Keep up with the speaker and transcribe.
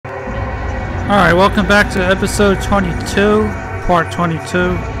Alright, welcome back to episode 22, part 22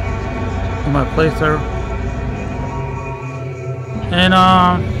 of my playthrough. And,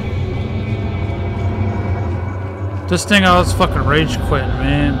 this thing I was fucking rage quitting,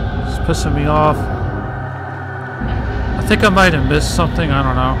 man. It's pissing me off. I think I might have missed something, I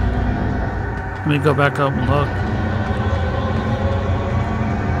don't know. Let me go back up and look.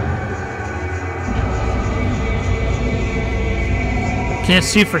 Can't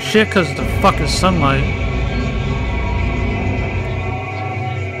see for shit because of the fucking sunlight.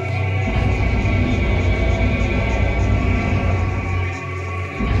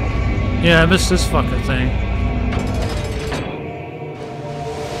 Yeah, I missed this fucking thing.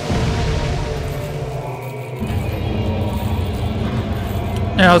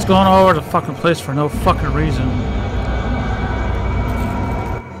 Yeah, I was going all over the fucking place for no fucking reason.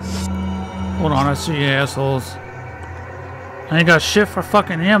 Hold on, I see you assholes. I ain't got shit for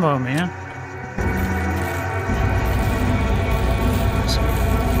fucking ammo, man.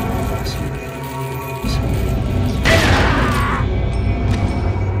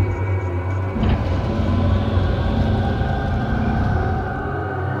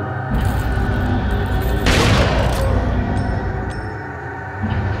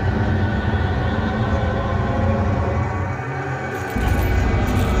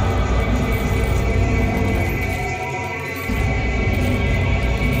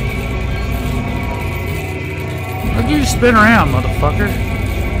 You spin around, motherfucker.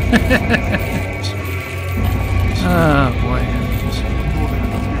 Oh boy.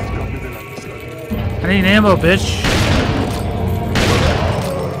 I need ammo, bitch.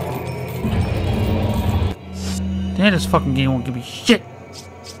 Damn, this fucking game won't give me shit.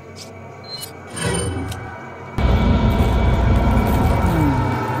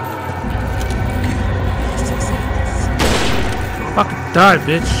 Fucking die,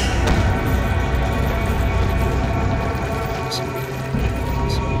 bitch.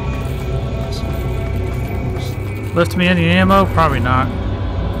 Left me any ammo? Probably not.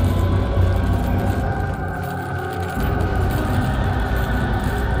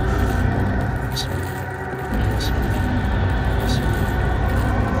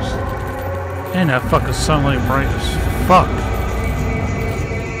 And that fucking sunlight bright as fuck.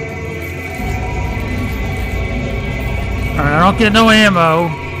 Alright, I don't get no ammo.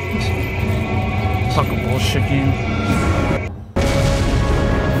 Fucking bullshit game.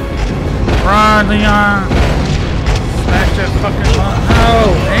 Run, Leon! Smash that fucking button.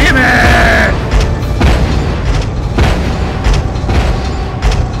 Oh, damn it!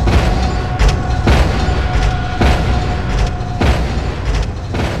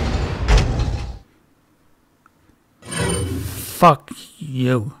 Fuck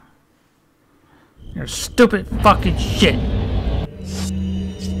you. You're stupid fucking shit.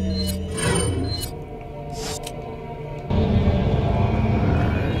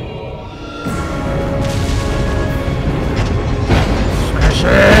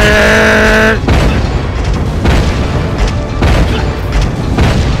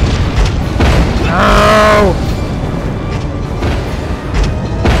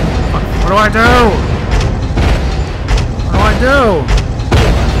 What do I do? What do I do?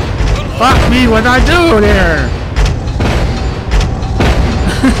 Fuck me, what did I do there?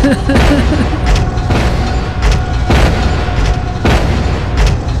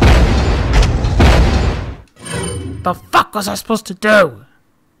 The fuck was I supposed to do?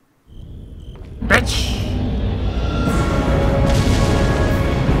 Bitch!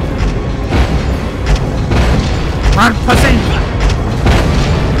 Run, pussy!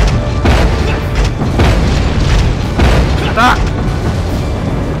 Stop!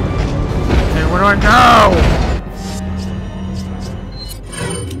 Okay, where do I go?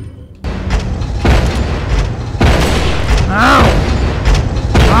 No!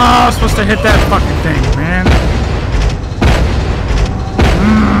 Oh, I'm supposed to hit that fucking thing, man.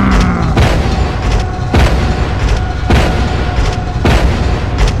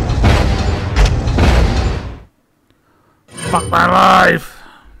 Fuck my life!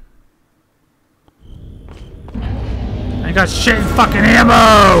 I got shit in fucking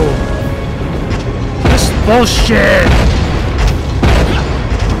ammo! This is bullshit!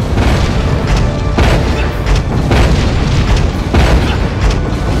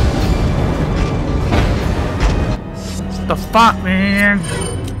 What the fuck, man?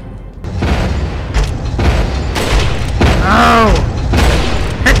 Oh!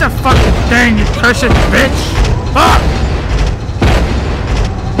 Hit the fucking thing, you cursed bitch! Fuck!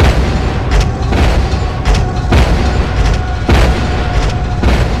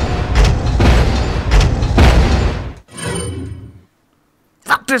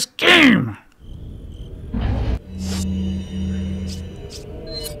 this game!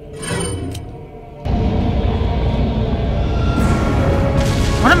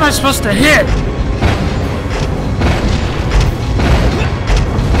 I supposed to hit?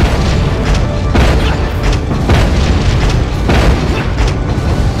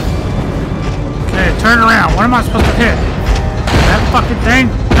 Okay, turn around. What am I supposed to hit? That fucking thing?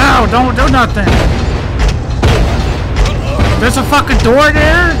 No, don't do nothing. There's a fucking door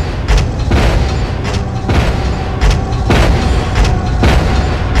there?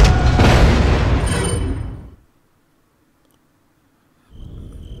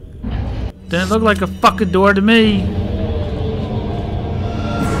 Didn't look like a fucking door to me.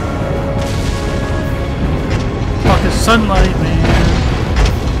 Fucking sunlight, man.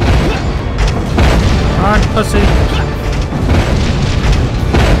 Come on, pussy.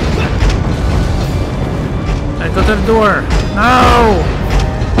 Hey, go to the door. No!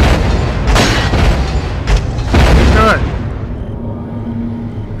 Good.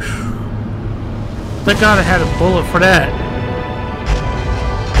 Thank God I had a bullet for that.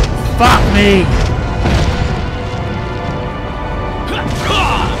 Fuck me!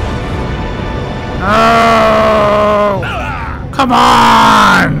 Oh! Come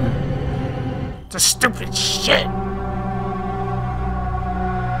on! The stupid shit!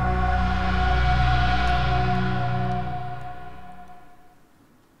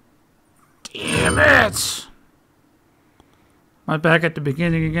 Damn it! Am I back at the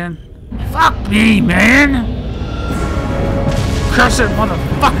beginning again? Fuck me, man! Cursed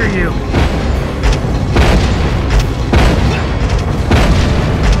motherfucker, you!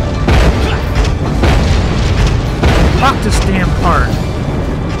 Fuck this damn part!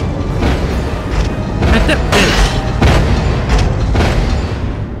 Hit that bitch!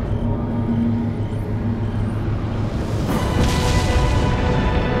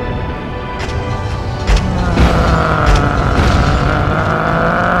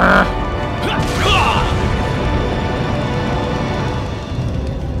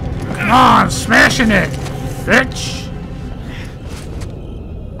 Come on, smashing it, bitch!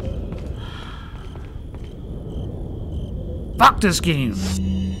 Fuck this game!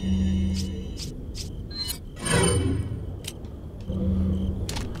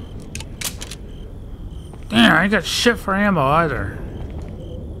 Damn, I ain't got shit for ammo either.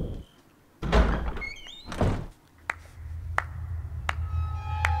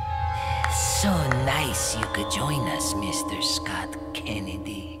 So nice you could join us, Mr. Scott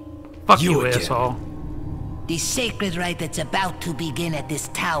Kennedy. Fuck you, asshole. The sacred rite that's about to begin at this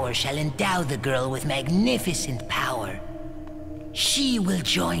tower shall endow the girl with magnificent power. She will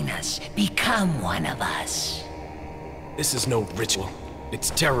join us, become one of us. This is no ritual.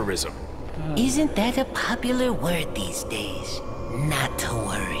 It's terrorism. Isn't that a popular word these days? Not to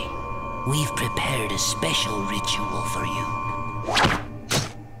worry. We've prepared a special ritual for you.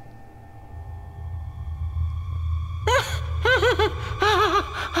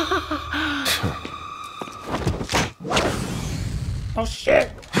 Oh shit!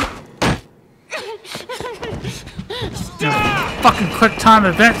 Fucking quick time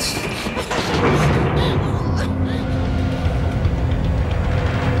events.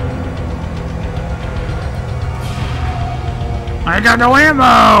 I got no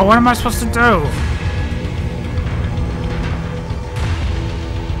ammo! What am I supposed to do?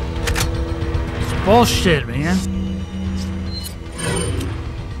 It's bullshit, man.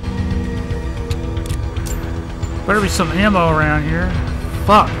 Better be some ammo around here.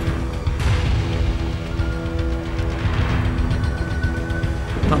 Fuck.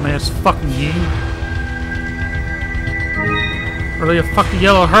 Dumbass fucking game. Really a fucking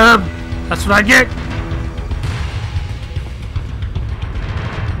yellow herb? That's what I get?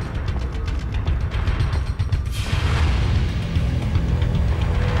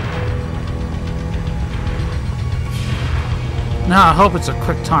 Now I hope it's a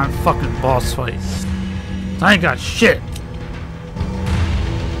quick time fucking boss fight. I ain't got shit.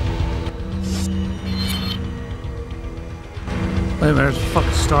 Wait a minute, there's a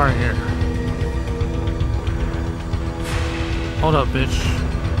fucking star here. Hold up, bitch.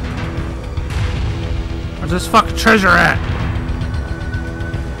 Where's this fucking treasure at?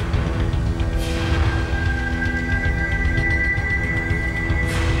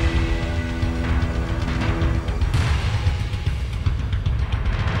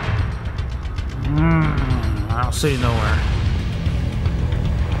 I don't see it nowhere.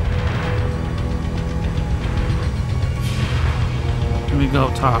 Let me go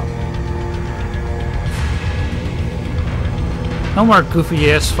top. No more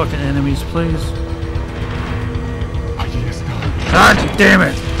goofy ass fucking enemies, please. God damn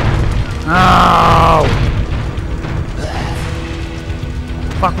it! Oh!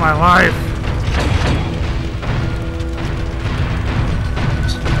 Fuck my life!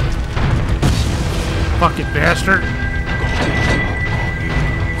 Fucking bastard.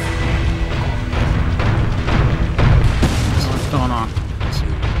 What's going on?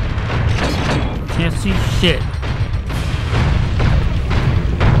 Can't see shit.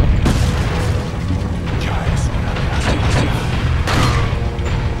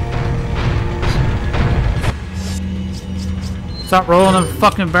 Stop rolling them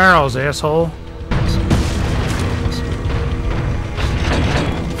fucking barrels, asshole.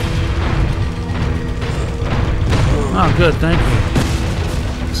 Oh, good, thank you.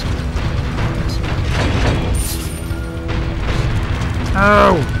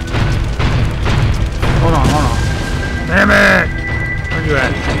 Oh! Hold on, hold on. Damn it! Where you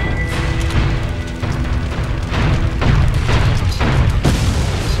at?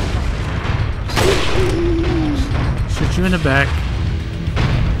 Shoot you in the back.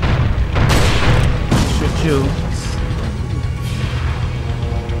 Shoot you.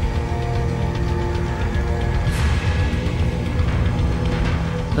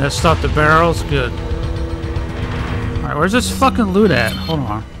 That stopped the barrels? Good. Alright, where's this fucking loot at? Hold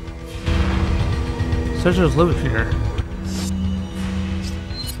on. Says there's loot here.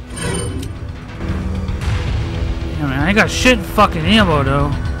 Yeah, man, I ain't got shit fucking ammo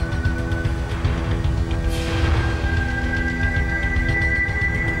though.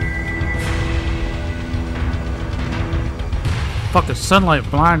 Fucking sunlight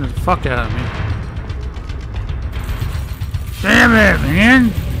blinded the fuck out of me. Damn it,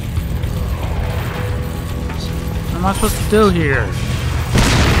 man! What am I supposed to do here?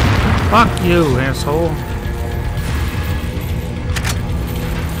 Fuck you, asshole.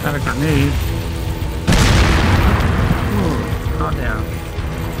 Got a grenade. Ooh, calm down.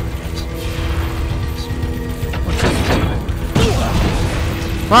 What's this?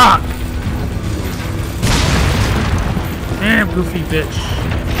 Fuck! Damn, goofy bitch.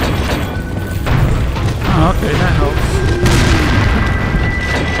 Oh, okay, that helps.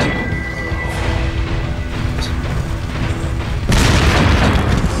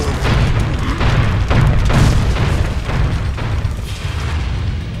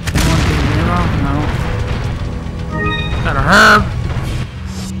 Got a herb.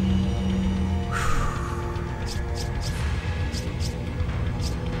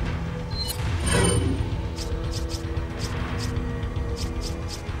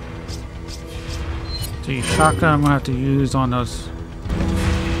 The shotgun I'm gonna have to use on those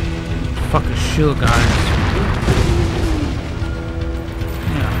fucking shield guys.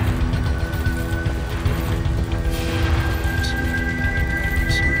 Yeah.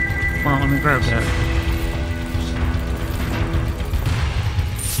 Hold on, let me grab that.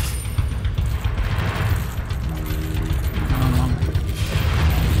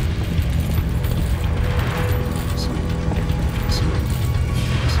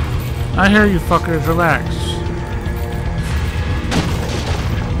 I hear you fuckers, relax.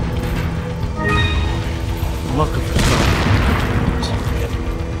 I'm looking for stuff.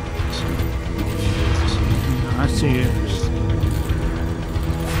 I see you.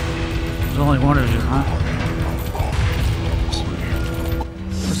 There's only one of you, huh?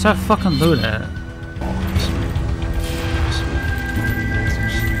 What's that fucking loot at?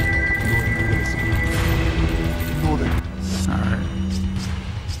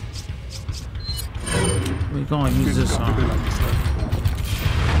 We're going to use this on.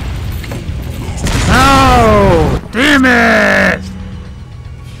 No! Damn it!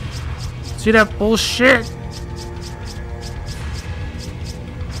 See that bullshit?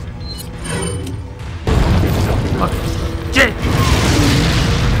 Fuck. Shit!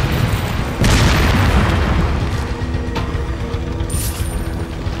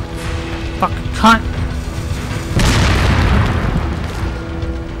 Fucking cunt!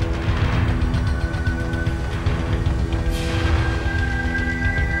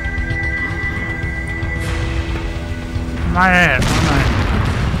 My ass,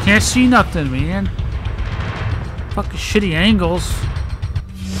 can't see nothing, man. Fucking shitty angles.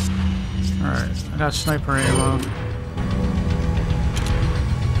 Alright, I got sniper ammo.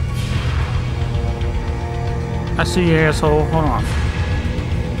 I see you, asshole. Hold on.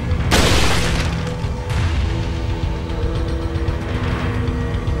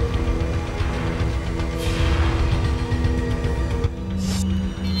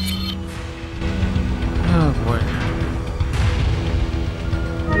 Oh boy.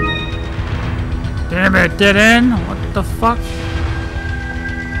 Damn it, dead end? What the fuck?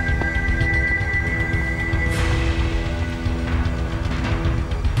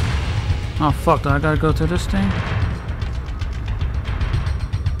 Oh fuck, do I gotta go through this thing?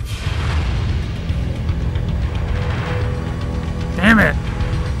 Damn it!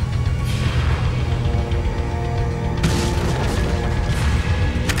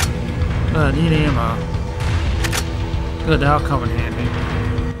 Need ammo. Good, that'll come in handy.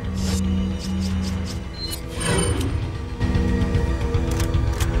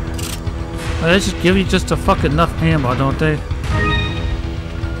 They just give you just a fucking enough ammo, don't they?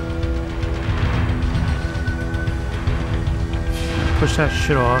 Push that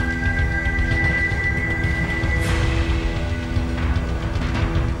shit off.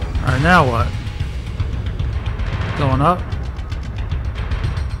 Alright, now what? Going up?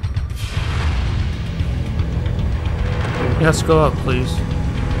 Yes, go up, please.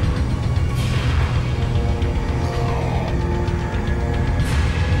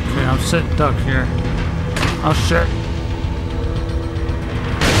 Okay, I'm sitting duck here. Oh shit.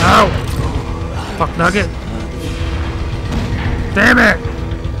 Ow! Fuck nugget. Damn it!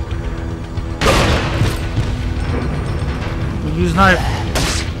 Use knife.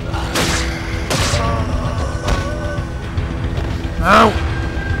 No!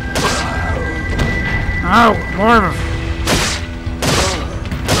 No! More of them!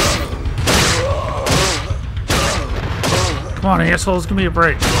 Come on, assholes, give me a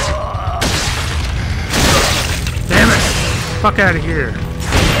break. Damn it! Fuck out of here.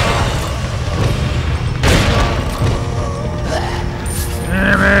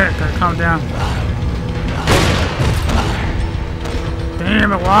 Damn it! Gotta calm down.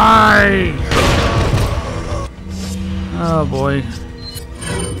 Damn it, why? Oh boy.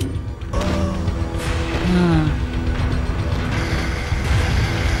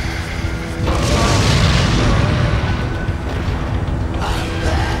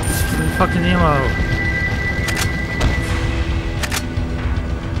 Fucking ammo.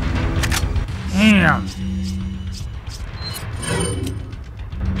 Damn.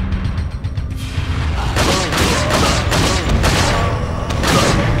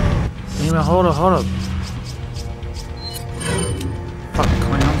 Damn it, hold up, hold up. Fucking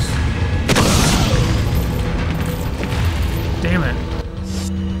clowns. Damn it.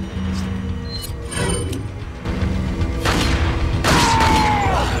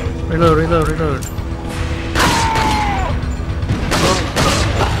 Reload, reload, reload.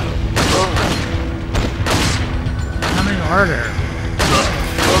 How many are there?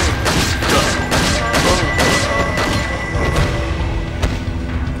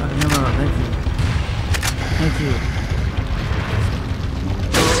 Thank you. Thank you.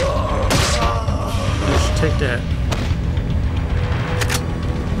 Let's take that.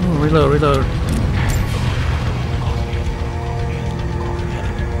 Ooh, reload, reload.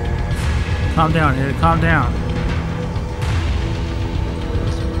 Calm down here, calm down.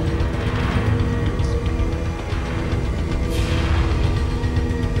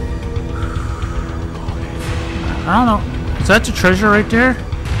 I don't know. Is that the treasure right there?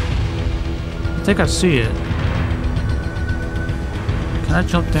 I think I see it. Can I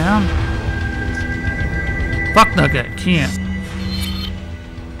jump down? Fuck nugget, can't.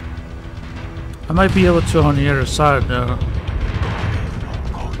 I might be able to on the other side though.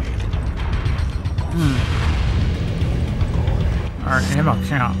 Alright, ammo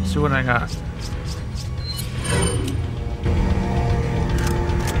count. See what I got.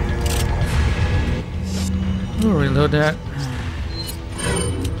 Ooh, reload that.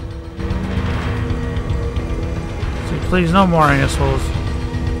 See, please, no more assholes.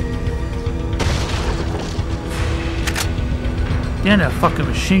 Damn that fucking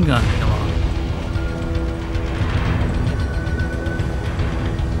machine gun ammo.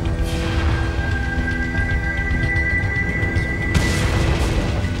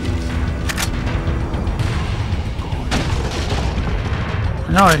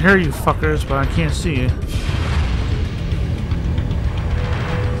 No, I hear you fuckers, but I can't see you.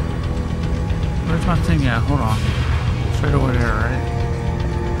 Where's my thing at? Hold on. It's right over there, right?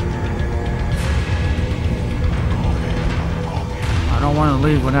 I don't want to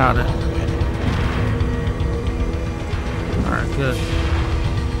leave without it. Alright, good.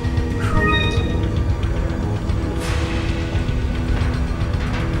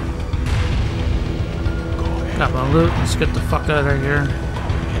 Got my loot. Let's get the fuck out of here.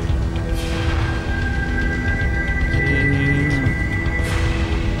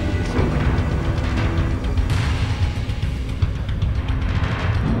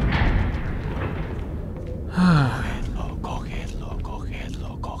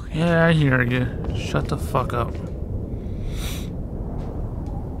 Yeah, I hear you. Shut the fuck up.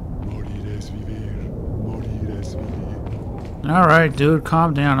 Alright, dude,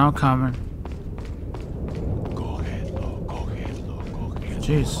 calm down. I'm coming.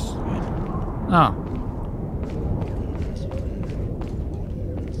 Jeez. Oh.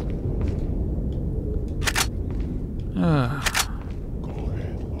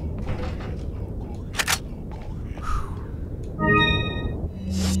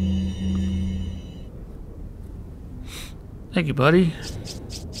 Thank you, buddy.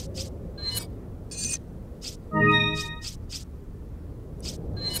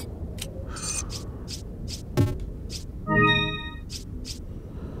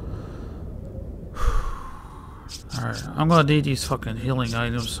 Alright, I'm gonna need these fucking healing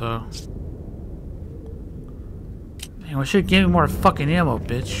items, so... Man, we should give me more fucking ammo,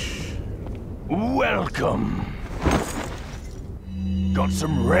 bitch. Welcome. Got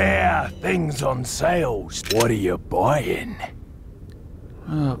some rare things on sales. What are you buying?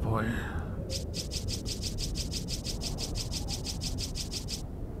 Oh boy.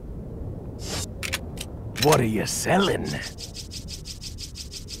 What are you selling?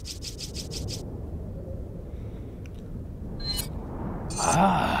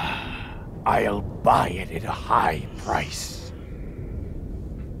 Ah, I'll buy it at a high price.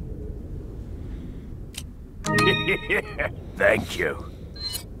 Thank you.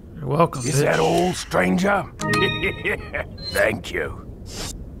 You're welcome, Is bitch. that all, stranger? Thank you.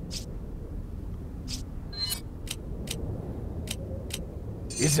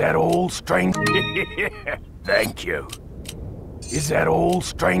 Is that all, stranger? Thank you. Is that all,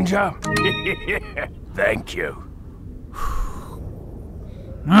 stranger? Thank you.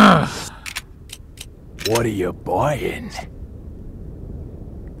 What are you buying?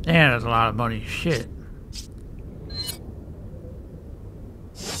 Damn, that's a lot of money. Shit.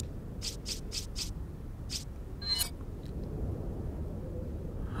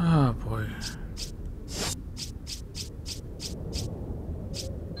 Oh boy.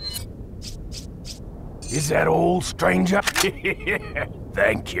 Is that all, stranger?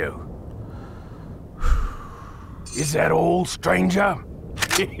 Thank you. Is that all, stranger?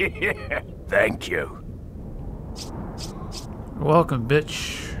 Thank you. You're welcome,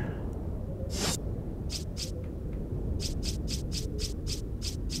 bitch.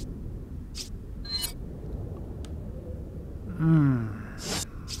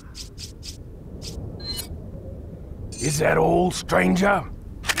 Is that all, stranger?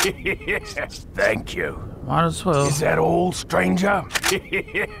 Thank you. Might as well. Is that all, stranger?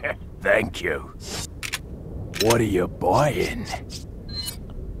 Thank you. What are you buying?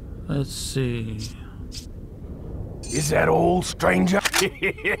 Let's see. Is that all, stranger?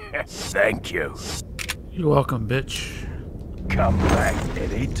 Thank you. You're welcome, bitch. Come back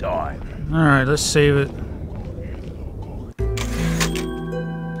anytime. Alright, let's save it.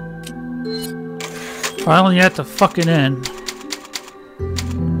 Finally at the fucking end.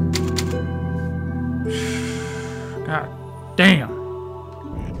 God damn.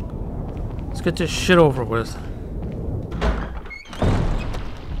 Let's get this shit over with.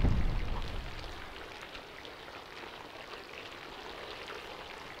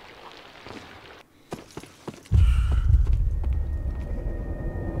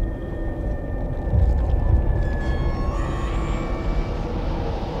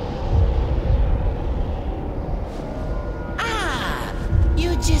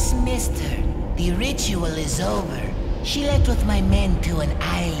 Just missed her. The ritual is over. She left with my men to an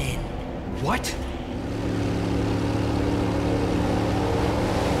island. What?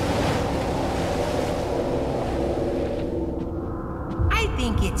 I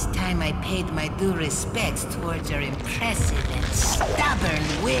think it's time I paid my due respects towards her impressive and stubborn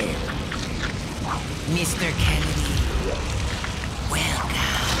will. Mr. Kennedy, welcome.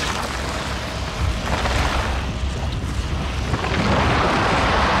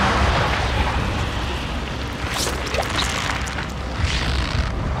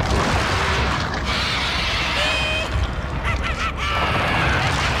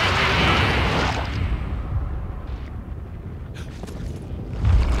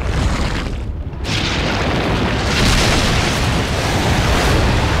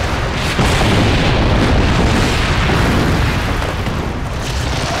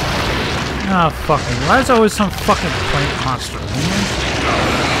 Ah, fucking. Why is always some fucking plant monster, man?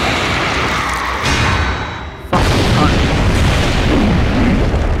 Fucking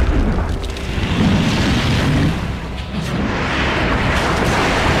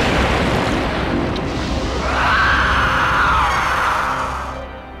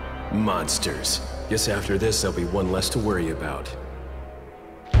Monsters. Guess after this, there'll be one less to worry about.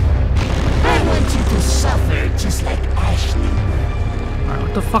 I want you to suffer just like Ashley. Alright,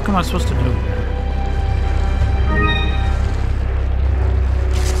 what the fuck am I supposed to do?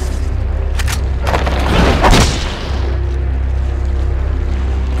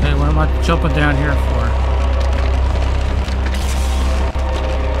 Okay, what am I jumping down here for?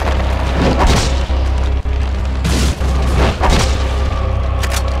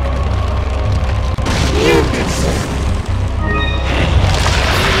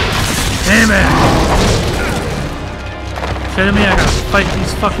 Damn it! kidding me? I gotta fight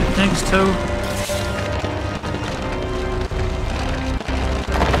these fucking things too?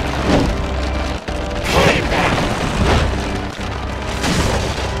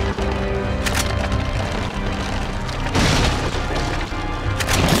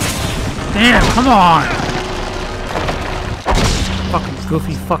 Damn, come on! Fucking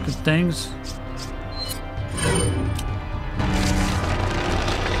goofy fucking things.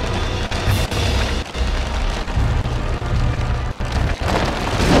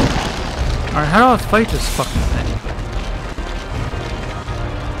 Alright, how do I fight this fucking thing?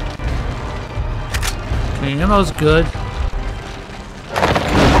 Okay, ammo's good.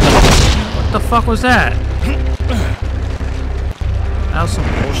 What the fuck was that? That was some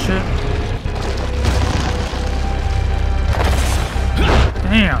bullshit.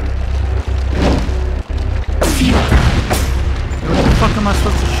 Damn. What the fuck am I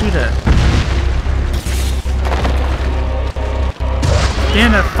supposed to shoot at?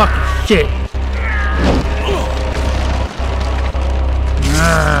 Damn that fucking shit.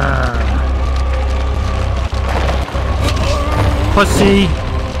 Pussy.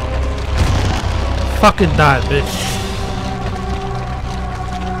 Fucking die, bitch.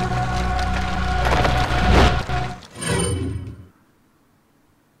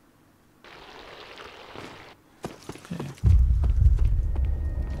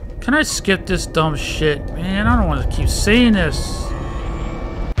 Can I skip this dumb shit? Man, I don't want to keep saying this.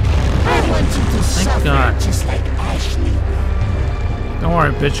 I want you to suffer God. just like Ashley. Don't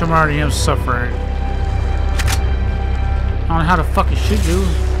worry, bitch. I'm already suffering. I don't know how to fucking shoot you.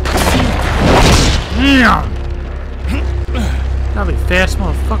 Damn! Gotta be fast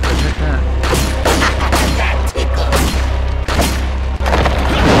motherfucker like that.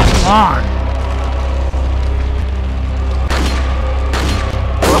 Come on!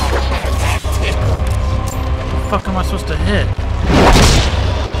 What the fuck am I supposed to hit?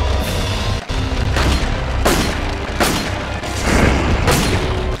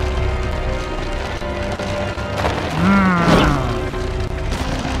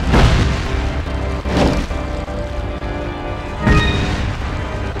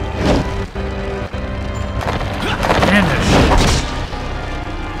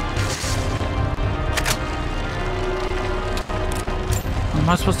 What am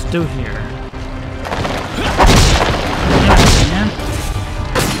I supposed to do here? Yeah, man.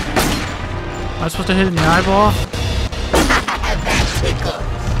 Am I supposed to hit in the eyeball?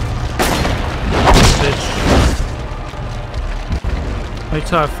 Bitch. Wait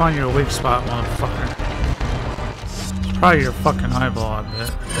till I find your weak spot, motherfucker. It's probably your fucking eyeball, I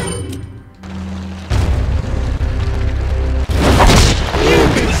bet.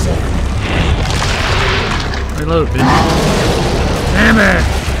 Reload, bitch. Damn it!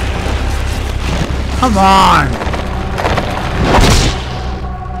 Come on!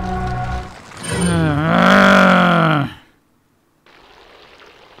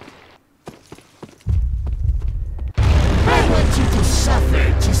 I want you to suffer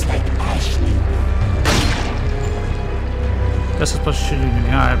just like Ashley. Guess I'm supposed to shoot you in the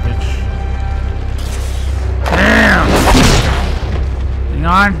eye, bitch. Damn! Hang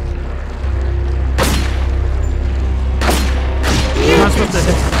on. I'm not supposed to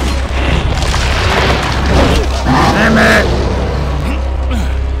hit. Damn it!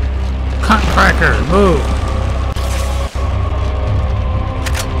 Cunt cracker, move!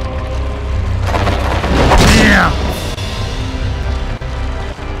 Damn!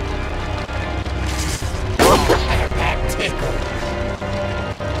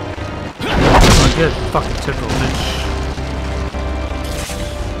 I'm gonna get fucking tickled, bitch.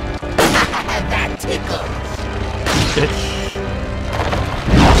 That tickle. Bitch.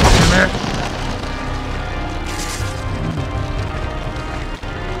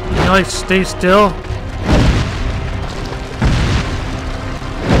 Can you like stay still?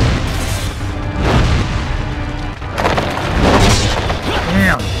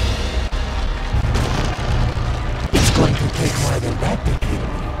 Damn. It's going to take more than that to kill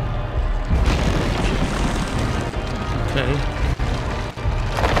me. Okay.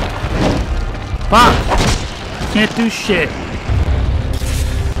 Fuck! Can't do shit.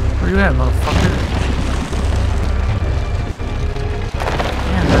 Where you at, motherfucker?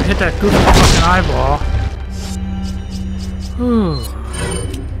 Man, I hit that goofy fucking eyeball. Whew.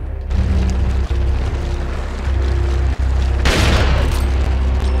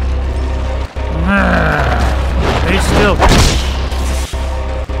 Stay still, bitch.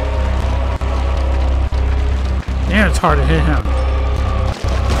 Damn, it's hard to hit him.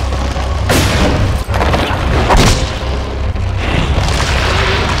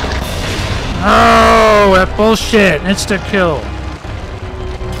 Oh, that bullshit. Bullshit! Insta kill.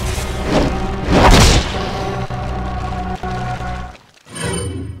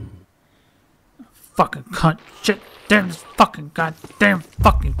 Fucking cunt. Shit. Damn this fucking goddamn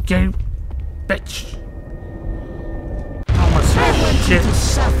fucking game. Bitch. I want some shit.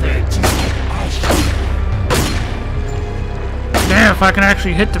 Damn, if I can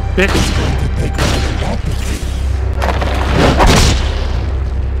actually hit the bitch.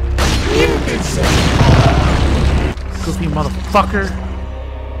 Goofy motherfucker.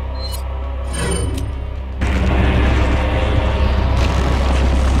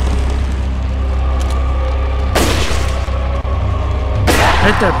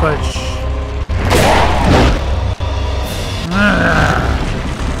 Hit that bitch.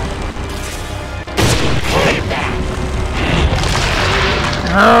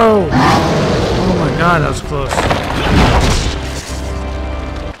 No! Oh my god, that was close.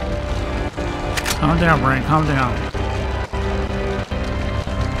 Calm down, Brain. Calm down.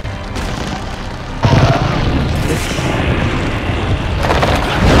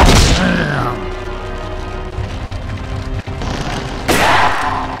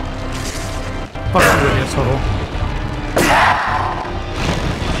 Fuck you, asshole.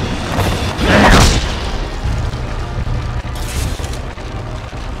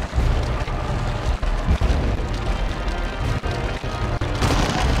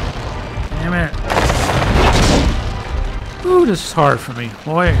 Damn it. Ooh, this is hard for me,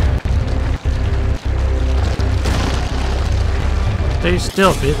 boy. Stay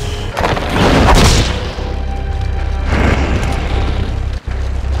still, bitch.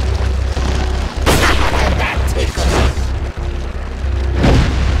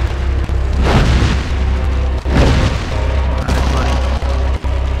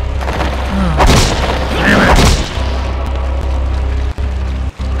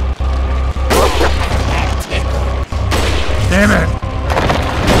 Damn it!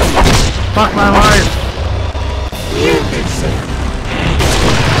 Fuck my life!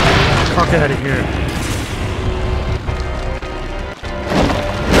 Fuck out of here.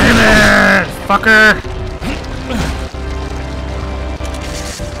 Damn it! Fucker!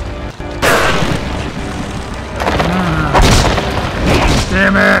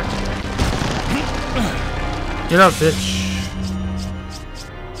 Damn it! Get up, bitch.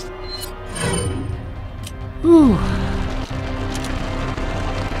 Whew.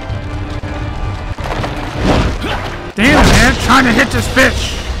 Damn it, man! Trying to hit this bitch!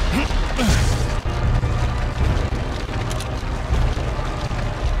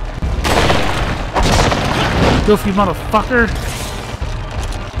 Goofy motherfucker!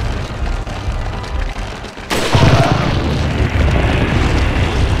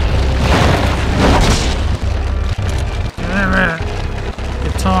 Damn it!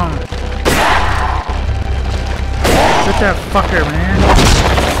 Your tongue! Get that fucker, man!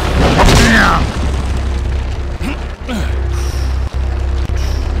 Damn!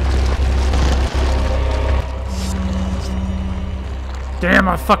 Damn,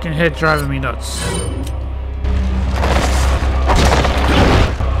 my fucking head driving me nuts.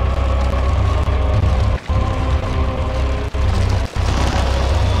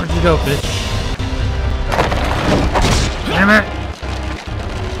 Where'd you go, bitch? Damn it!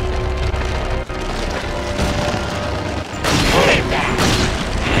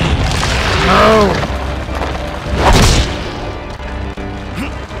 No!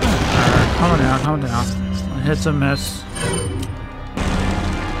 Alright, calm down, calm down. My head's a mess.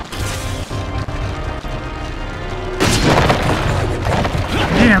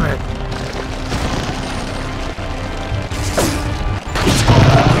 Damn it!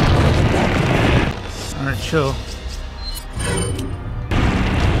 Alright, chill.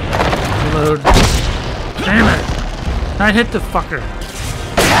 Reload. Damn it! I hit the fucker.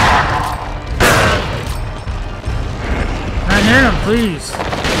 I hit him, please.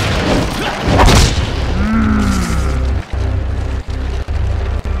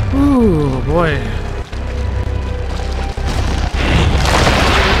 Ooh, boy.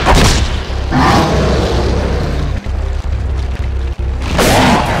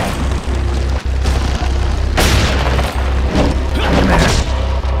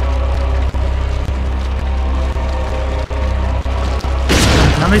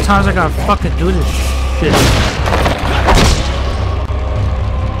 How many times I gotta fucking do this shit?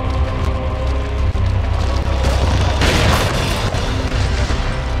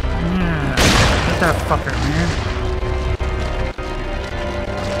 Yeah, get that fucker, man.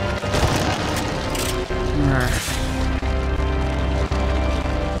 Alright.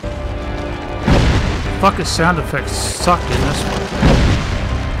 Fucking sound effects suck in this one.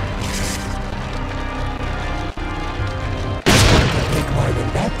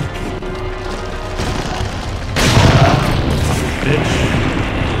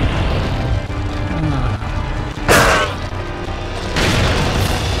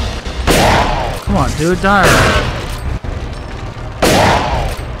 dude. Die.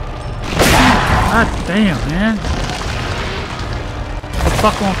 God damn, man. The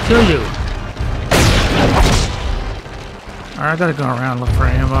fuck won't kill you? Alright, I gotta go around and look for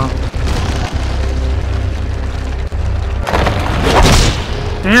ammo.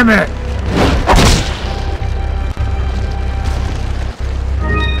 Damn it!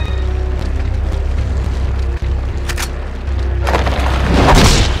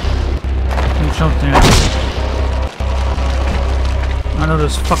 Jump down. I know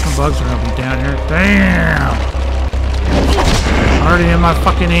those fucking bugs are gonna be down here. Damn! Already in my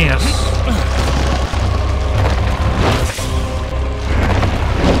fucking ass.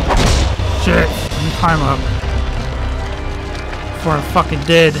 Shit. Let me climb up. Before I'm fucking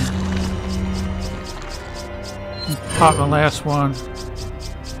dead. Pop the last one.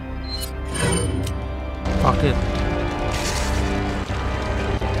 Fuck it.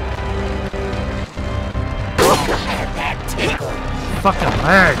 Fucking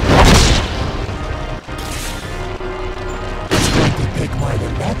lag. It's going to take more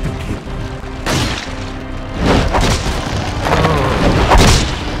than that to kill.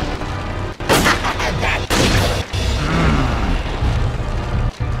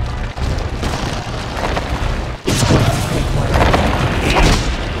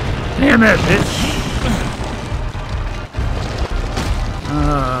 Damn it, bitch.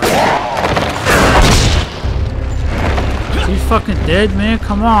 Is he fucking dead, man?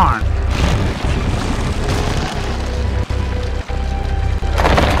 Come on.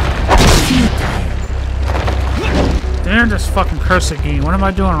 Damn this fucking cursed game. What am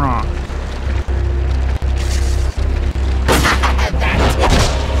I doing wrong?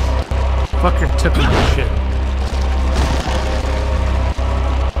 Fuck your tickle and shit.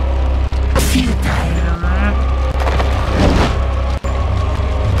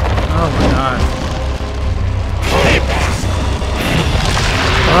 Oh my god.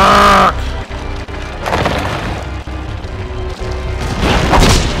 Fuck!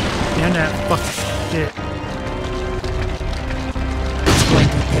 Damn that fucking shit.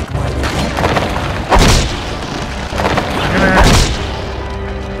 Damn it.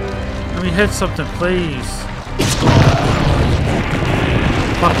 Let me hit something, please.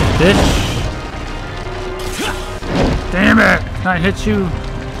 Fucking bitch. Damn it! Can I hit you?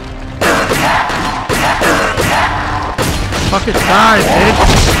 Fucking die, bitch!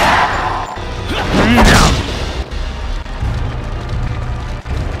 Damn!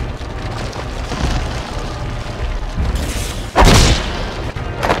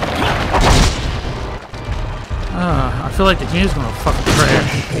 I feel like the game's gonna fucking crash.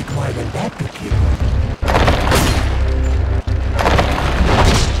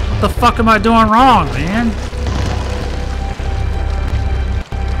 What the fuck am I doing wrong, man?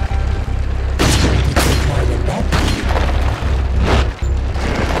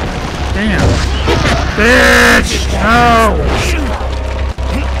 Damn. Bitch! No!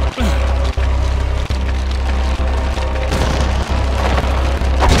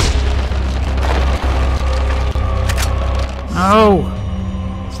 No!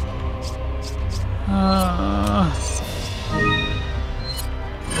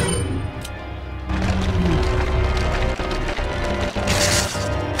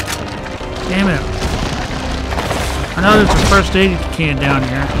 Damn it. I know there's a first aid can down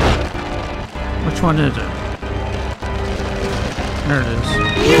here. Which one is it? There it is.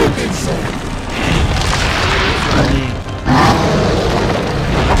 I need.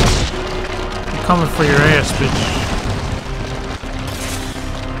 I'm coming for your ass, bitch.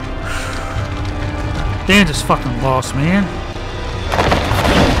 Damn this fucking boss, man.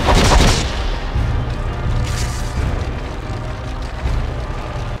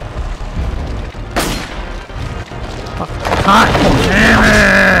 God damn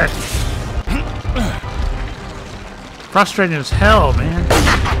it! Frustrating as hell, man.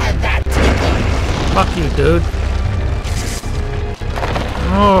 Fuck you, dude.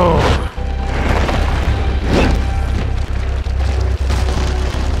 Oh.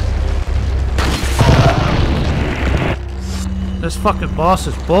 This fucking boss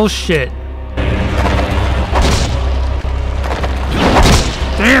is bullshit.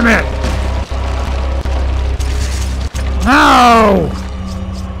 Damn it! No!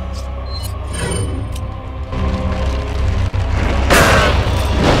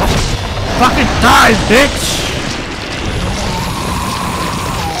 Fucking die, bitch!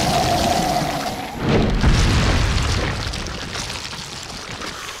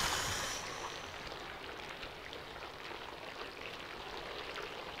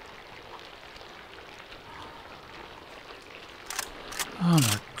 Oh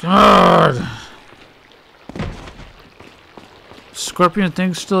my god! scorpion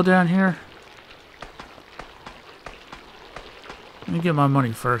thing still down here? Let me get my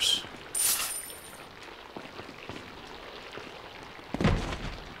money first.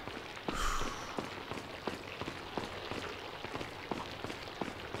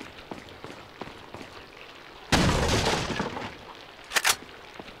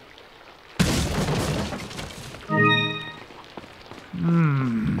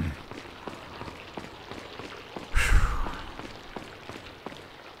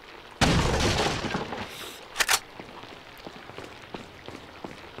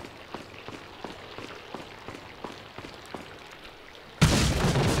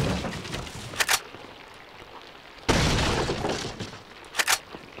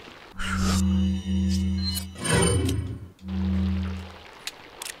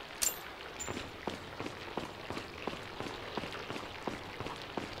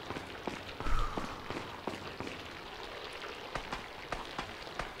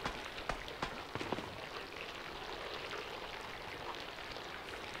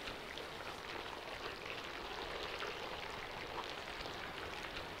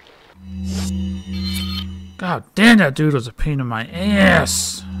 God damn, that dude was a pain in my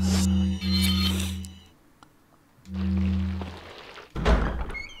ass.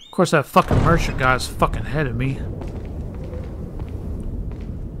 Of course, that fucking merchant guy's fucking ahead of me.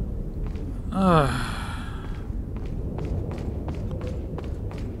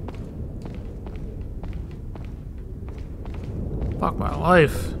 Fuck my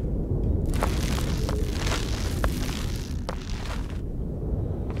life.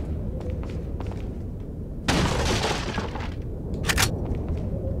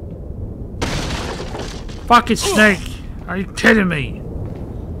 Fucking snake! Are you kidding me?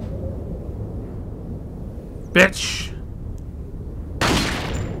 Bitch!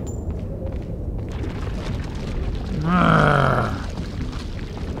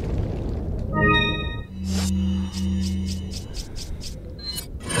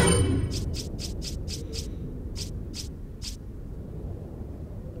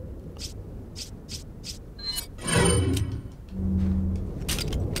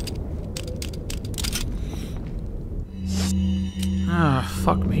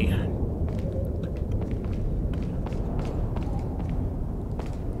 Fuck me.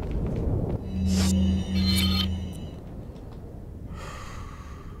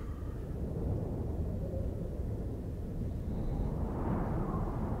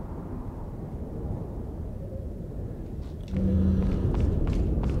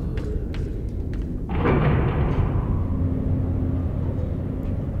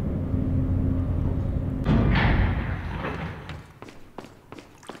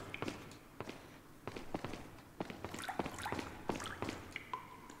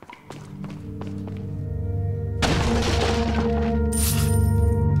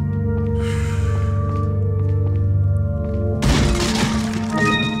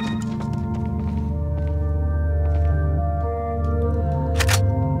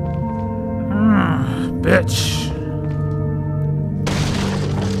 Bitch.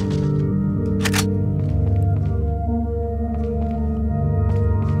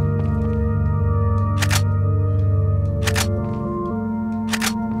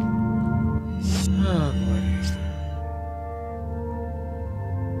 Oh boy.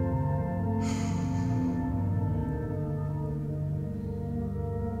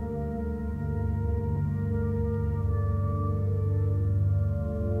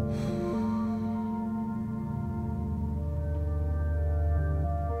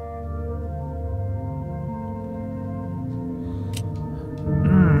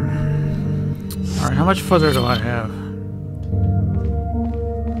 Alright, how much further do I have?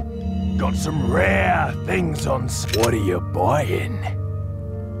 Got some rare things on. What are you buying?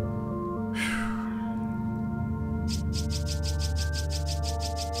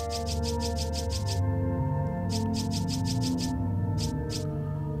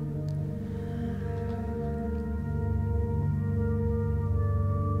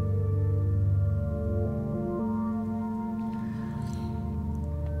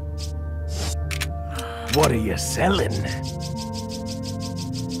 What are you selling?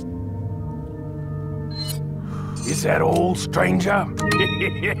 Is that all, stranger?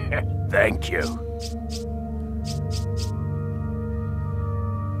 Thank you.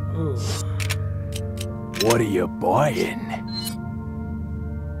 Ooh. What are you buying?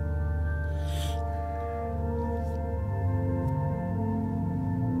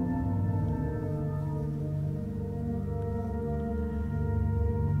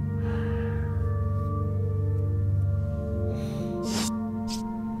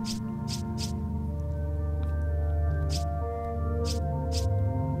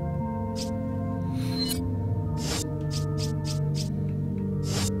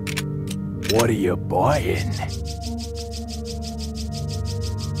 What are you buying?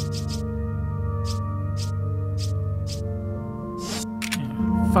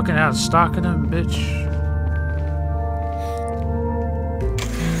 Fucking out of stock of them, bitch.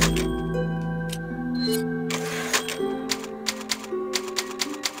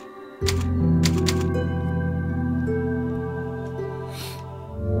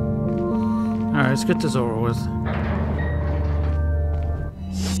 Alright, let's get this over with.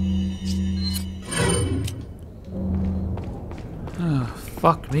 Oh,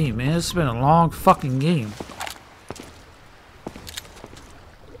 fuck me, man. This has been a long fucking game.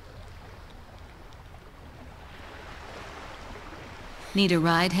 Need a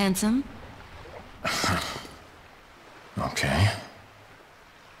ride, handsome? Okay.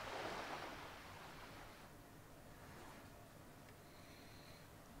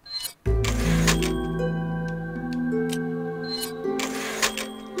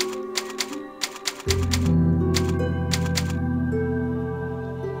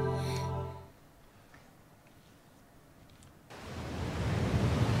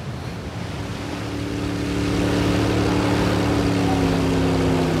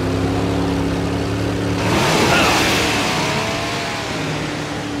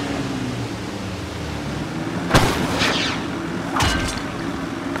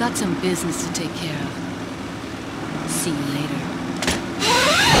 Got some business to take care of. See you later.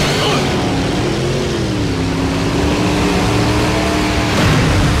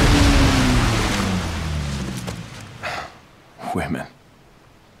 Women.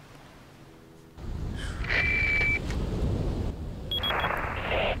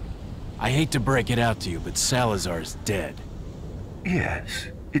 I hate to break it out to you, but Salazar's dead. Yes,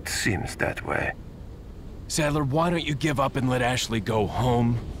 it seems that way. Sadler, why don't you give up and let Ashley go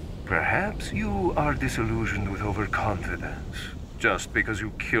home? Perhaps you are disillusioned with overconfidence, just because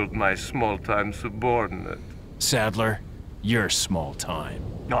you killed my small-time subordinate. Sadler, you're small time.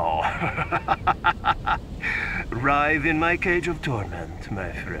 Oh. Writhe in my cage of torment,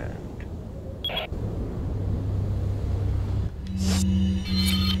 my friend.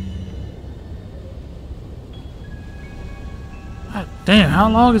 God damn, how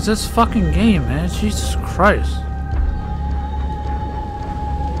long is this fucking game, man? Jesus Christ.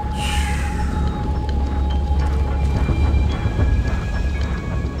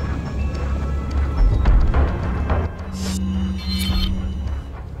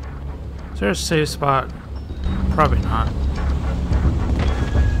 Is there a safe spot? Probably not.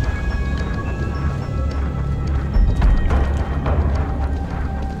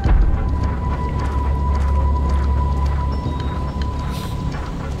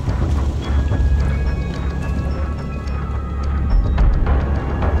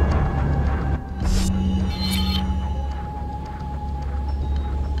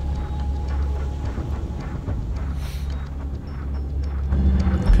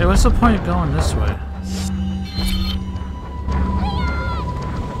 Okay, what's the point of going this way?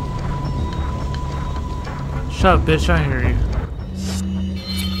 Shut up, bitch, I hear you.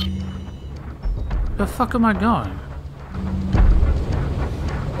 Where the fuck am I going?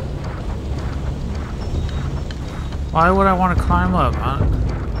 Why would I want to climb up, huh?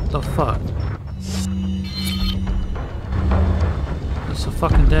 The fuck? It's a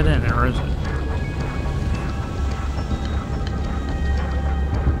fucking dead end, or is it?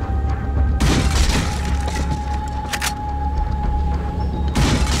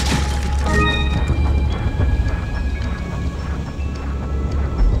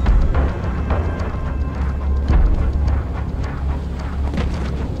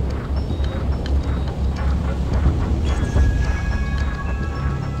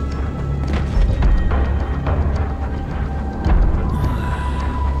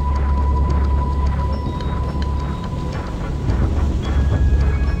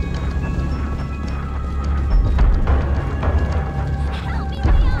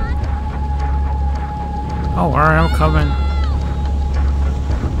 Oh, alright, I'm coming.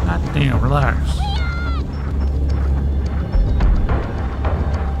 God damn, relax.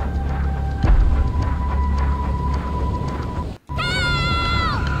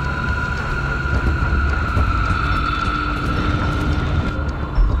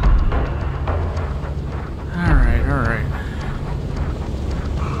 Alright, alright.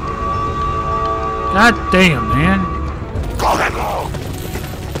 God damn, man.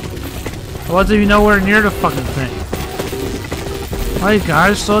 I wasn't even nowhere near the fucking thing. Hey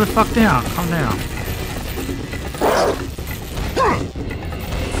guys, slow the fuck down. Calm down.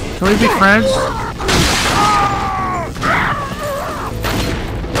 Can we be friends?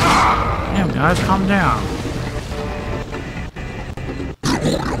 Damn guys, calm down.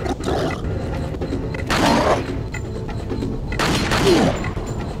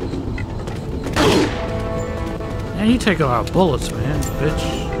 you take a lot of bullets, man,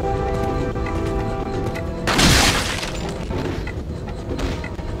 bitch.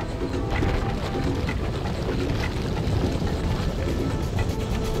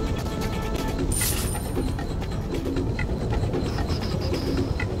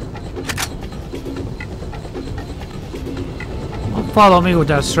 Don't follow me with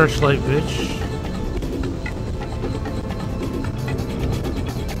that searchlight, bitch.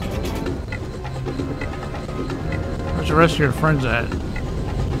 Where's the rest of your friends at?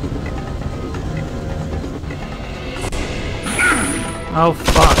 Oh,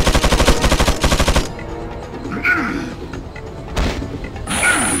 fuck.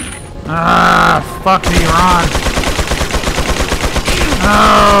 Ah, fuck me, Ron.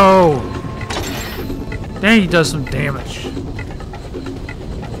 No! Dang, he does some damage.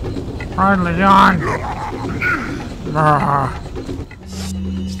 Run, Leon! Ah.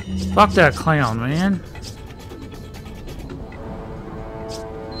 Fuck that clown, man.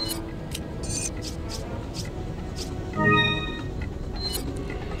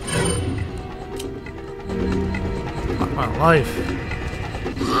 Fuck my life.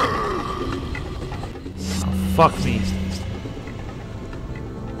 Oh, fuck me.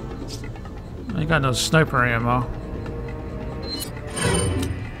 I ain't got no sniper ammo.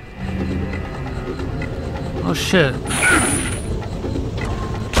 Oh shit.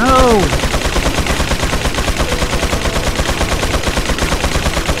 No!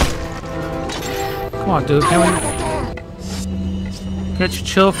 Come on, dude, can we... Can't you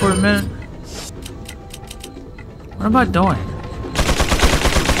chill for a minute? What am I doing?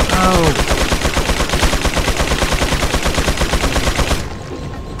 Oh.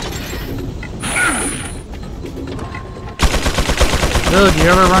 Dude, you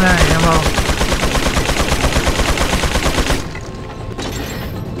ever run out of ammo?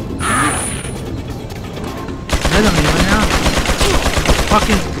 Hit him, you now.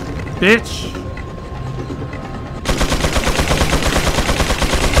 Fucking bitch.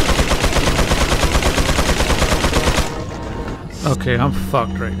 Okay, I'm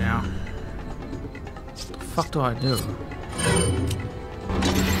fucked right now. What the fuck do I do?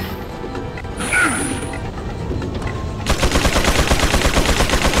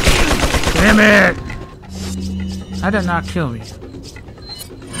 Damn it! How did not kill me?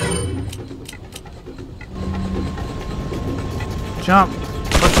 Jump!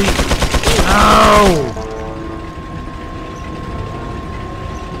 Pussy! No!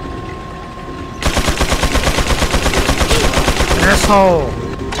 Asshole!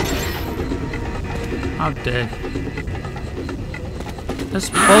 I'm dead. This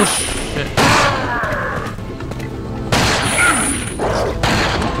bullshit.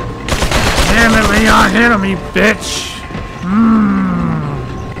 Damn it, Leon! Hit him, you bitch!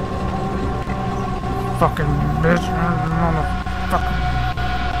 Fucking bitch! Motherfucker!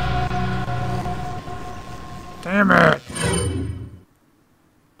 Damn it!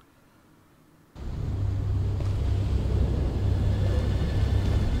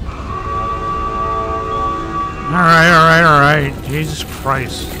 Alright. Jesus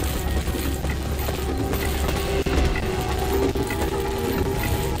Christ.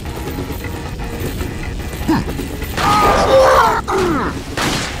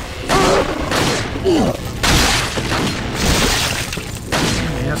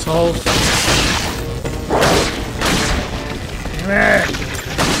 Assholes. Damn it.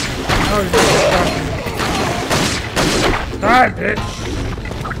 Die, bitch.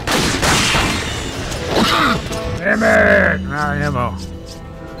 Damn it! Out of ammo.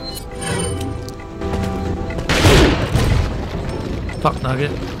 Fuck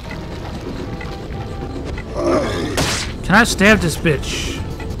nugget. Can I stab this bitch?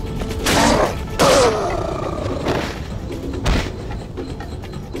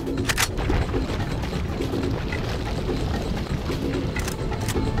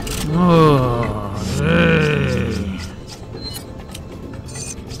 Oh, hey.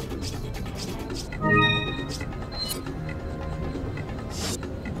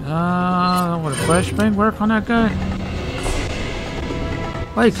 Would a flashbang work on that guy?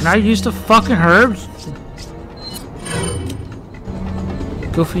 Wait, can I use the fucking herbs?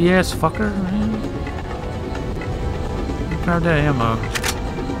 Goofy ass fucker, man. Grab that ammo.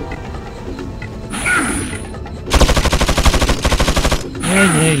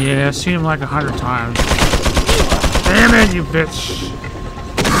 Yeah, I've seen him like 100 times. Damn it, you bitch!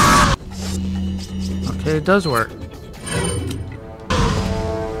 Okay, it does work.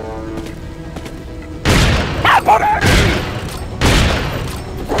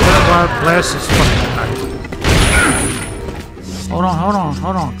 Blast this fucking guy. Hold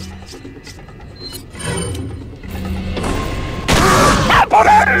on. por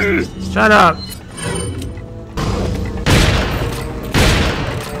él! Shut up!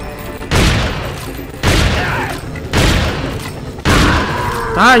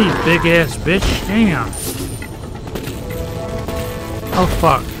 Die, you big ass bitch! Damn! Oh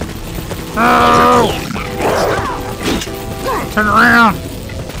fuck! Oh! Turn around!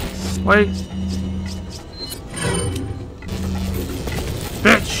 Wait!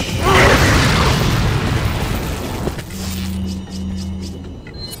 Bitch!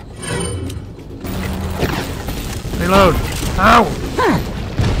 Reload! Ow! Oh,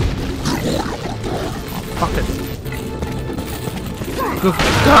 fuck it. Go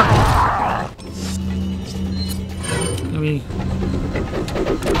duck! Give me.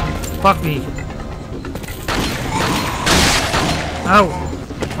 Fuck me. Oh!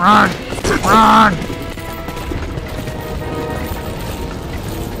 Run! Run!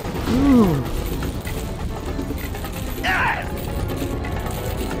 Ooh.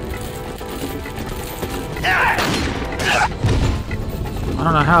 I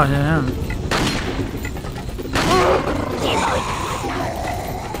don't know how I hit him.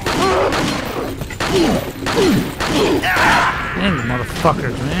 Damn you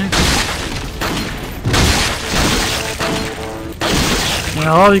motherfuckers, man.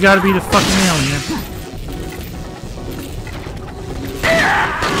 Well, all you gotta be the fucking alien.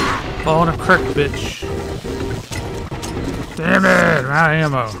 Fall in a crick, bitch. Damn it! I'm out of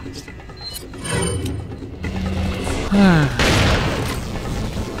ammo.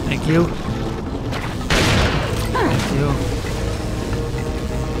 Thank you. Thank you.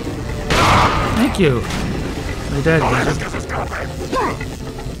 Thank you. You're dead, bitch.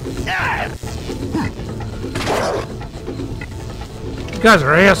 You guys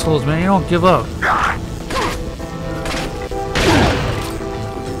are assholes, man. You don't give up.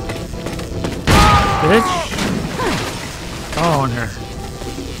 Bitch. Oh, in here.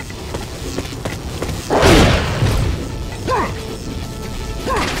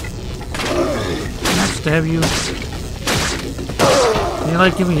 Can I stab you? Can you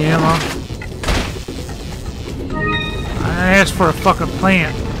like give me ammo? I asked for a fucking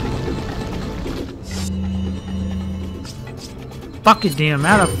plant. Fucking damn,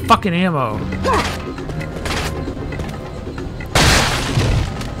 out of fucking ammo.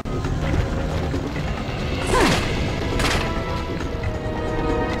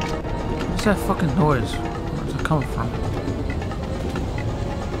 What's that fucking noise? Where's it coming from?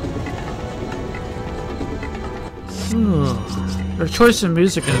 Ooh. Their choice in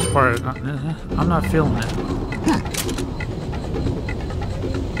music in this part, I'm not feeling it.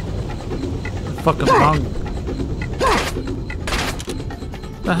 Fucking bong.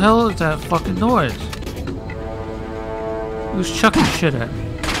 The hell is that fucking noise? Who's chucking shit at me?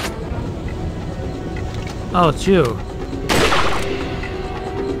 Oh, it's you.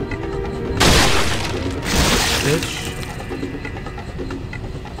 Bitch.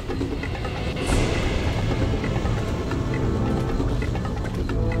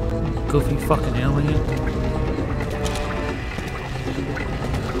 Goofy fucking alien.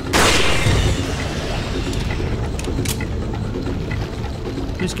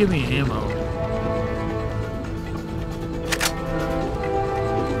 Just give me ammo.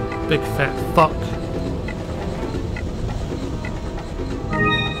 Big fat fuck.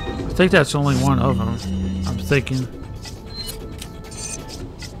 I think that's only one of them. I'm thinking.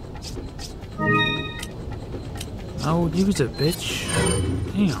 Oh, use it, bitch.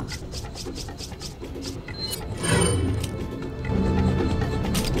 Damn.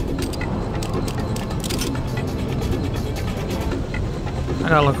 I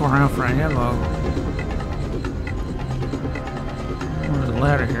gotta look around for ammo. Where's the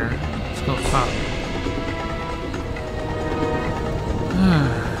ladder here? Let's go top.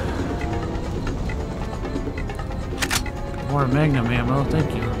 More Magnum ammo,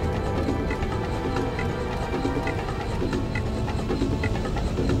 thank you.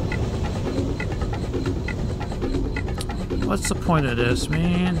 What's the point of this,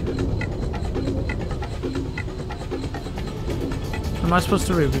 man? Am I supposed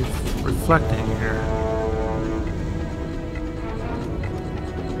to be reflecting here?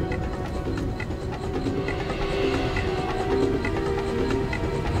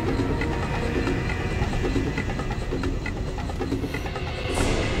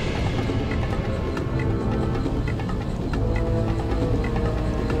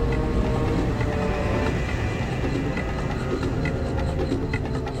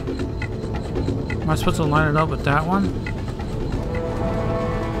 Am I supposed to line it up with that one?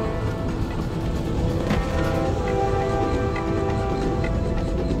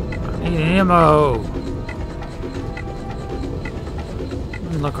 I need ammo.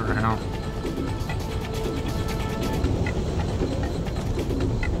 look around.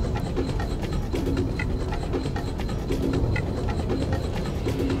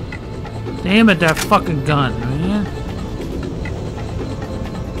 Damn it, that fucking gun, man.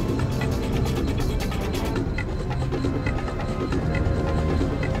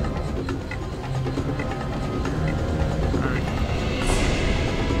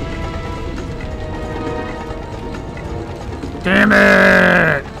 Damn it!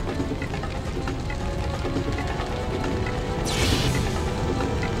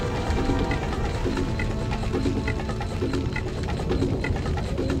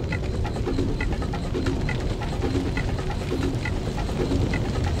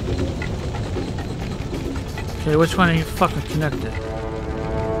 Okay, which one ain't fucking connected?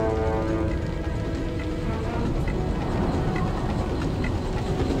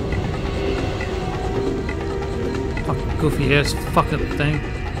 Fucking goofy ass fucking thing.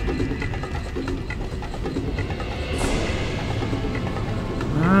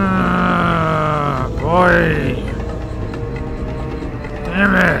 Ah, boy.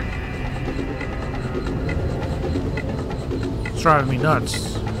 Damn it. It's driving me nuts.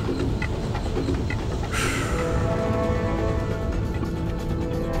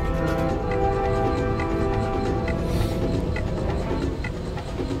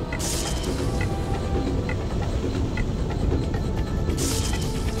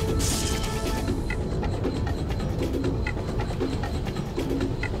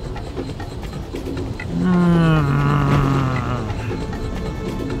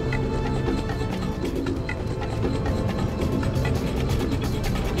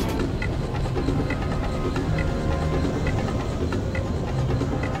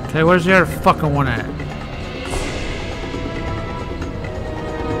 Okay, where's the other fucking one at?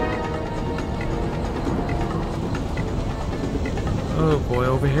 Oh boy,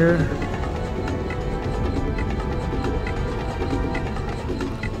 over here.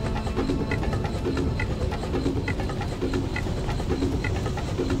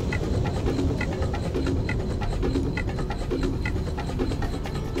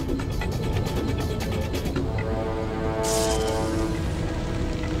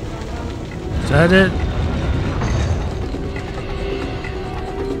 Is that it?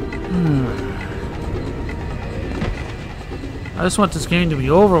 I just want this game to be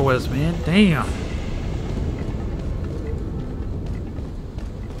over with, man. Damn.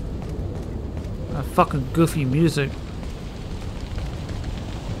 That fucking goofy music.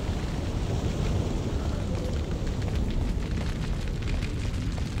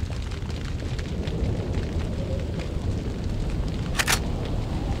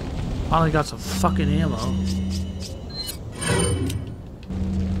 Finally got some fucking ammo.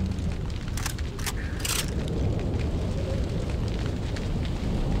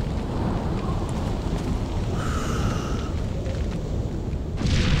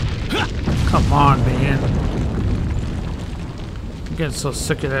 Come on, man. I'm getting so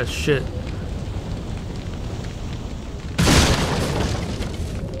sick of that shit.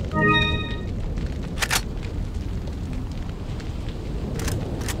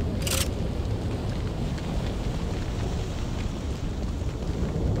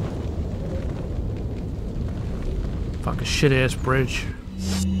 Fucking shit-ass bridge.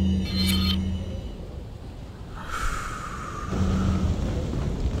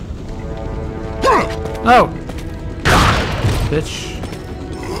 Oh! Bitch.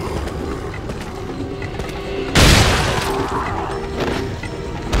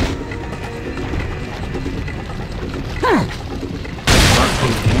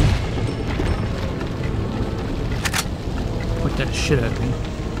 Put that shit at me.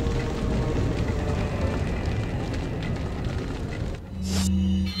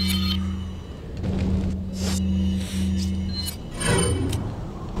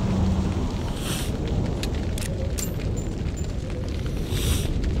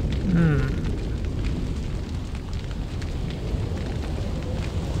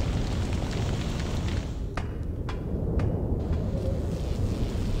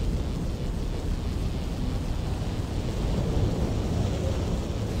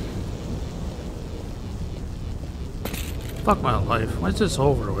 Fuck my life. When's this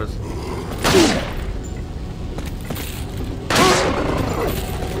over with?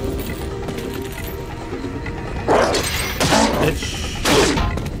 Bitch.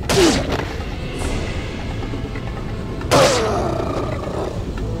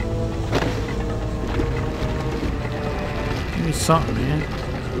 Give me something, man.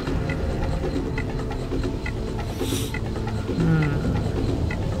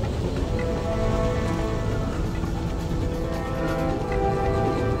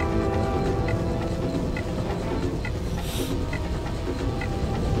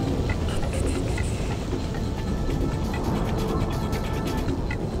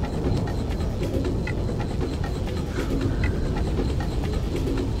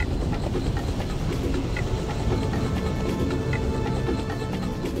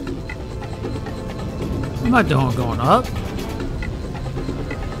 am I doing? Going up?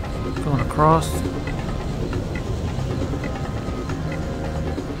 Going across?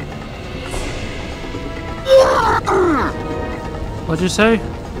 What'd you say?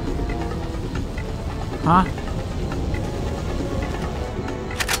 Huh?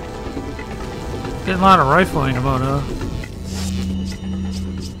 Getting a lot of rifle ammo though.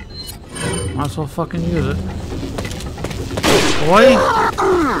 Might as well fucking use it. Boy!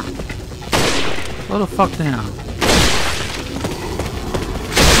 Slow the fuck down.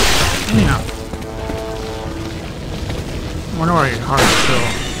 Damn. I wonder why you're hard to kill.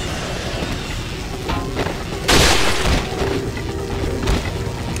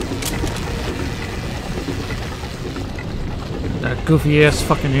 That goofy ass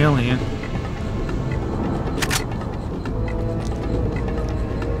fucking alien.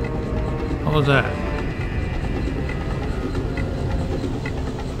 What was that?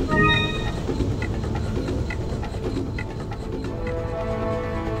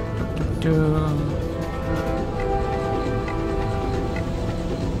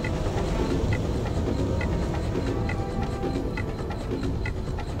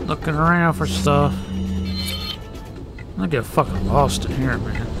 Looking around for stuff. I'm gonna get fucking lost in here,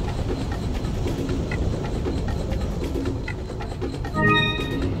 man.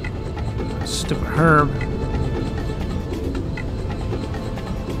 Stupid herb.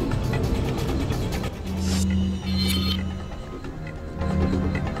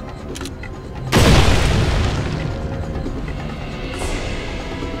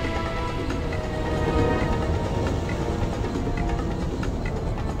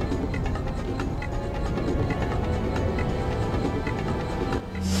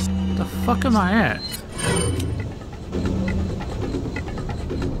 The fuck am I at?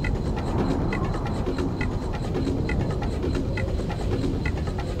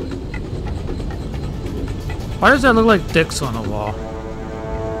 Why does that look like dicks on the wall?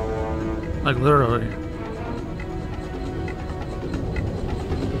 Like literally.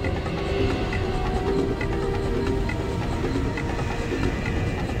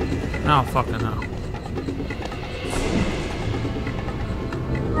 I don't fucking know.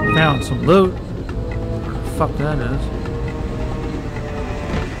 Found some loot. What the fuck that is?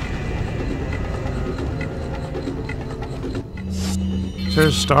 Is there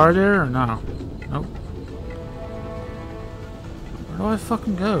a star there or no? Nope. Where do I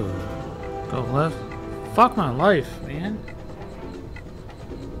fucking go? Go left? Fuck my life, man.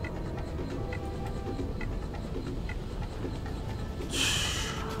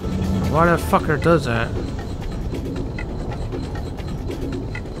 Why that fucker does that?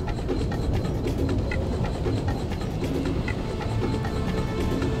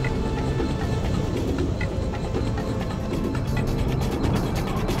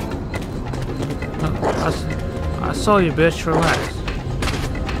 I saw you, bitch. Relax.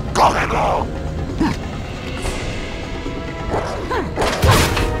 Oh,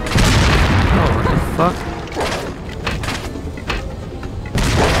 what the fuck?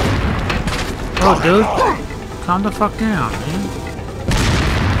 Oh, dude. Calm the fuck down, man.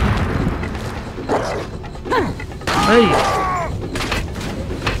 Hey.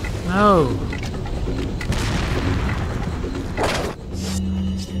 No.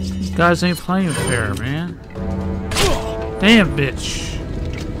 You guys ain't playing fair, man. Damn, bitch.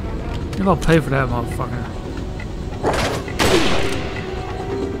 You're gonna pay for that, motherfucker.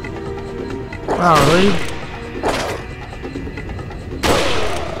 Wow, really?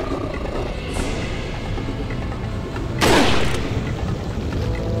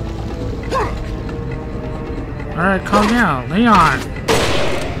 Alright, calm down. Leon!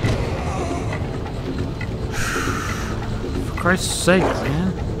 For Christ's sake, man.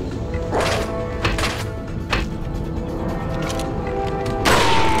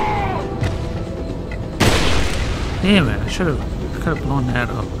 Damn it, I could have blown that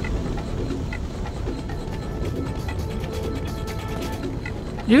up.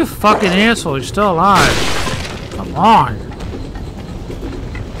 You fucking asshole, you're still alive. Come on.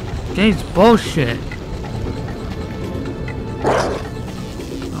 Game's bullshit.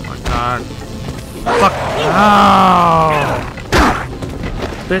 Oh my god. Fuck. Oh.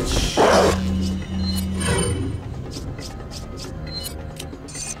 Bitch.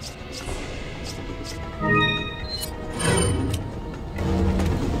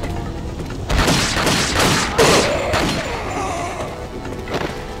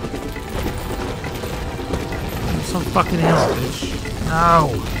 Some fucking hell, bitch.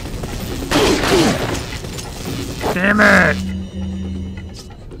 No. Damn it.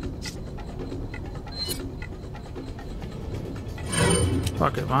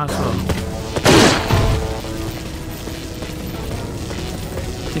 Fuck it, might as well.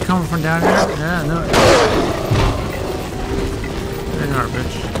 They coming from down here? Yeah, no. There you are,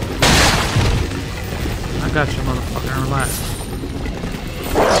 bitch. I got you, motherfucker. Relax.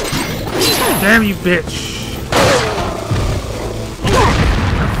 Damn you, bitch.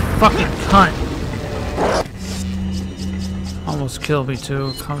 Fucking cunt. Almost killed me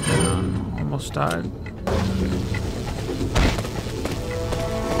too. Come down. Almost died.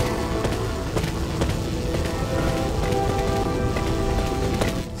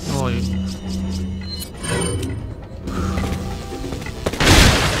 Oh, you.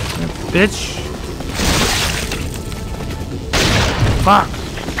 Bitch. Fuck.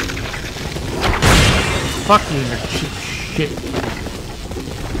 Fuck you, you cheap shit.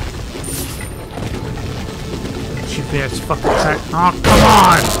 Cheap ass fucking track. Oh, come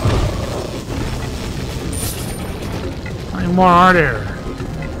on! How many more are there?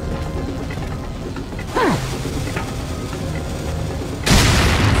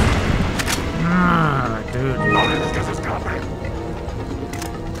 Ah, dude.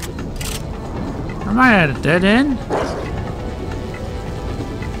 Am I at a dead end?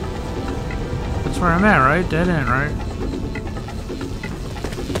 That's where I'm at, right? Dead end, right?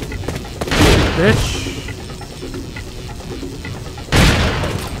 Bitch.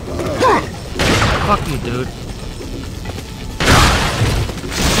 Fuck you, dude.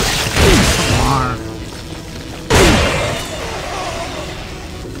 Come on.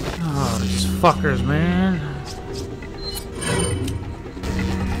 Oh, these fuckers, man.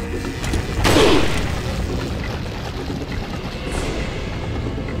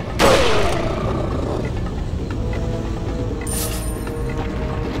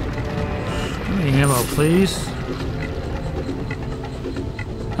 Give me ammo, please.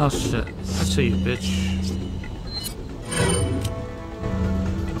 Oh shit. I see you, bitch.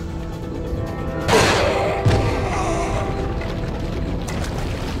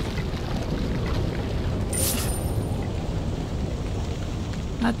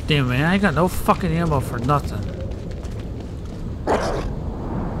 God damn, man, I ain't got no fucking ammo for nothing.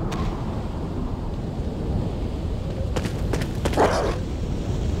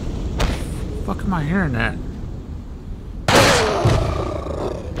 Fuck am I hearing that?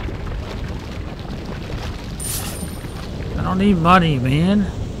 I don't need money, man.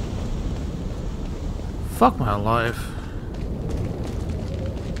 Fuck my life.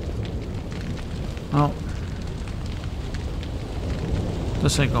 Oh.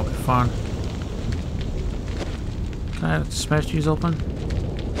 This ain't gonna be fun. Can I have the smash these open?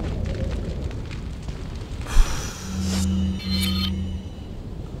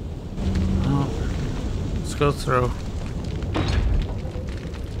 Oh. Let's go through.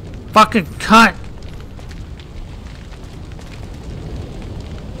 Fucking cunt!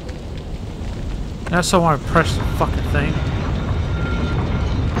 That's why I want to press the fucking thing.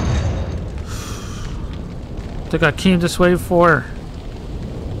 Think I came this way for?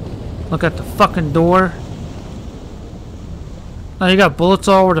 Look at the fucking door. Now you got bullets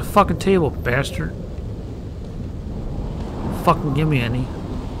all over the fucking table, bastard. Fucking give me any.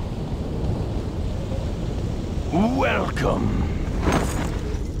 Welcome.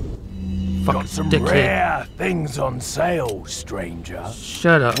 Fucking Got some dickhead. rare things on sale, stranger.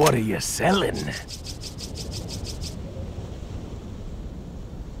 Shut up. What are you selling?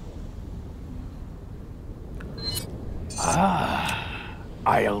 Ah,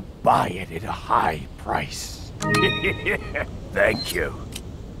 I'll buy it at a high price. Thank you.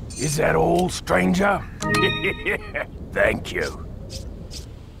 Is that all, stranger? Thank you.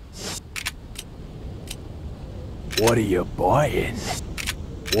 What are you buying?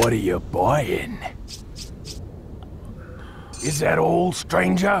 What are you buying? Is that all,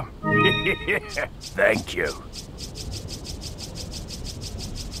 stranger? Thank you.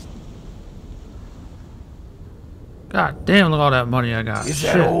 God damn, look at all that money I got. Is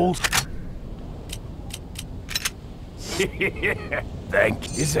Shit. that all?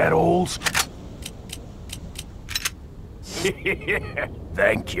 Is that all?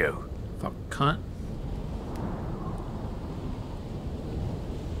 Thank you. Fuck cunt.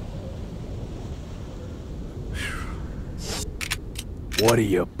 What are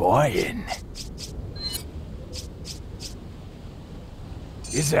you buying?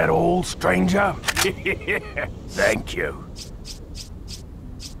 Is that all, stranger? Thank you.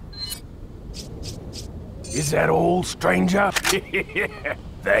 Is that all, stranger?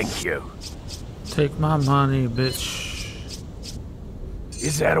 Thank you. Take my money, bitch.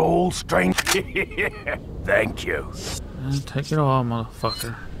 Is that all, stranger? Thank you. And take it all,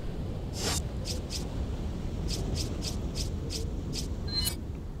 motherfucker.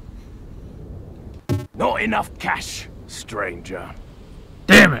 Not enough cash, stranger.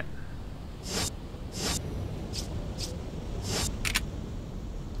 Damn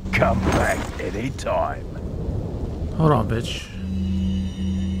Come back anytime. Hold on, bitch.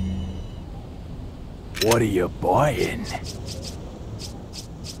 What are you buying?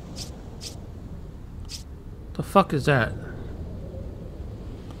 The fuck is that?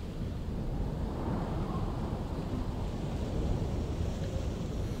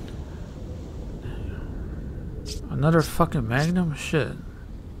 Another fucking Magnum? Shit.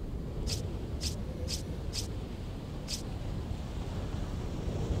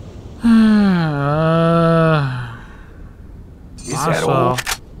 Is that all?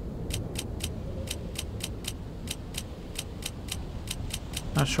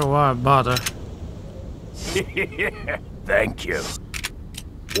 Not sure why I bother. Thank you.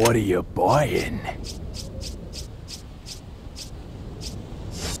 What are you buying?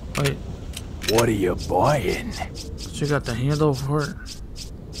 Wait, What are you buying? she got the handle for it?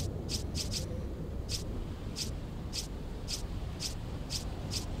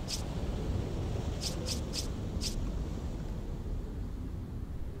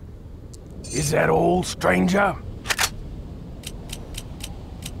 Is that all, stranger?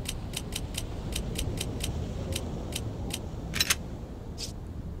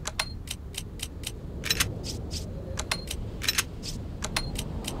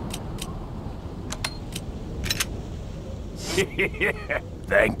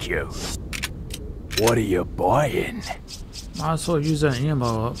 Thank you. What are you buying? Might as well use that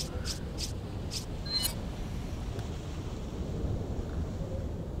ammo up.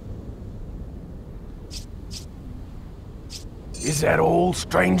 Is that all,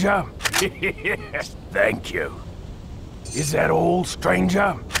 stranger? Thank you. Is that all,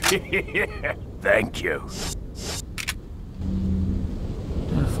 stranger? Thank you.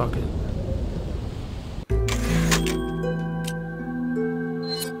 Yeah, fuck it.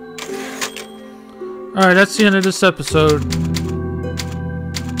 Alright, that's the end of this episode.